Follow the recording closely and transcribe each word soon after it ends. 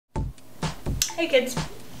Hey kids,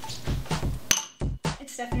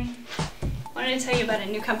 it's Stephanie. I wanted to tell you about a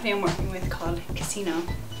new company I'm working with called Casino,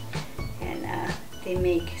 and they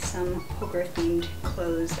make some poker themed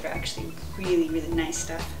clothes that are actually really nice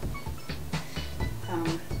stuff.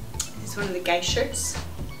 This is one of the guy shirts.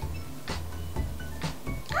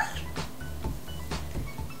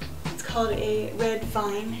 It's called a red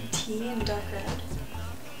vine tee in dark red.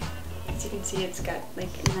 As you can see, it's got like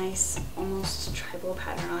a nice almost tribal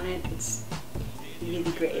pattern on it. It's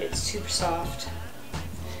really great. It's super soft.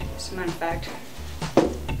 As a matter of fact,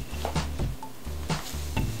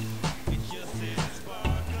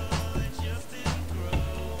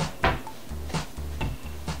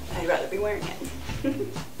 I'd rather be wearing it.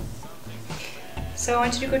 So I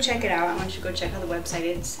want you to go check it out. I want you to go check out the website.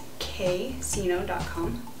 It's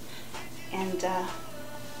casino.com, and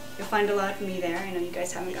you'll find a lot of me there. I know you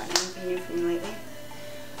guys haven't gotten anything new from me lately.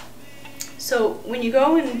 So when you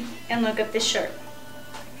go and look up this shirt,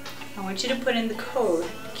 I want you to put in the code,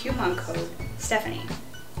 the coupon code, Stephanie.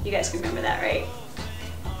 You guys can remember that, right?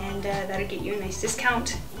 And that'll get you a nice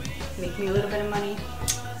discount, make me a little bit of money.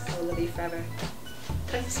 I will love you forever.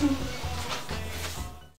 Talk to you soon.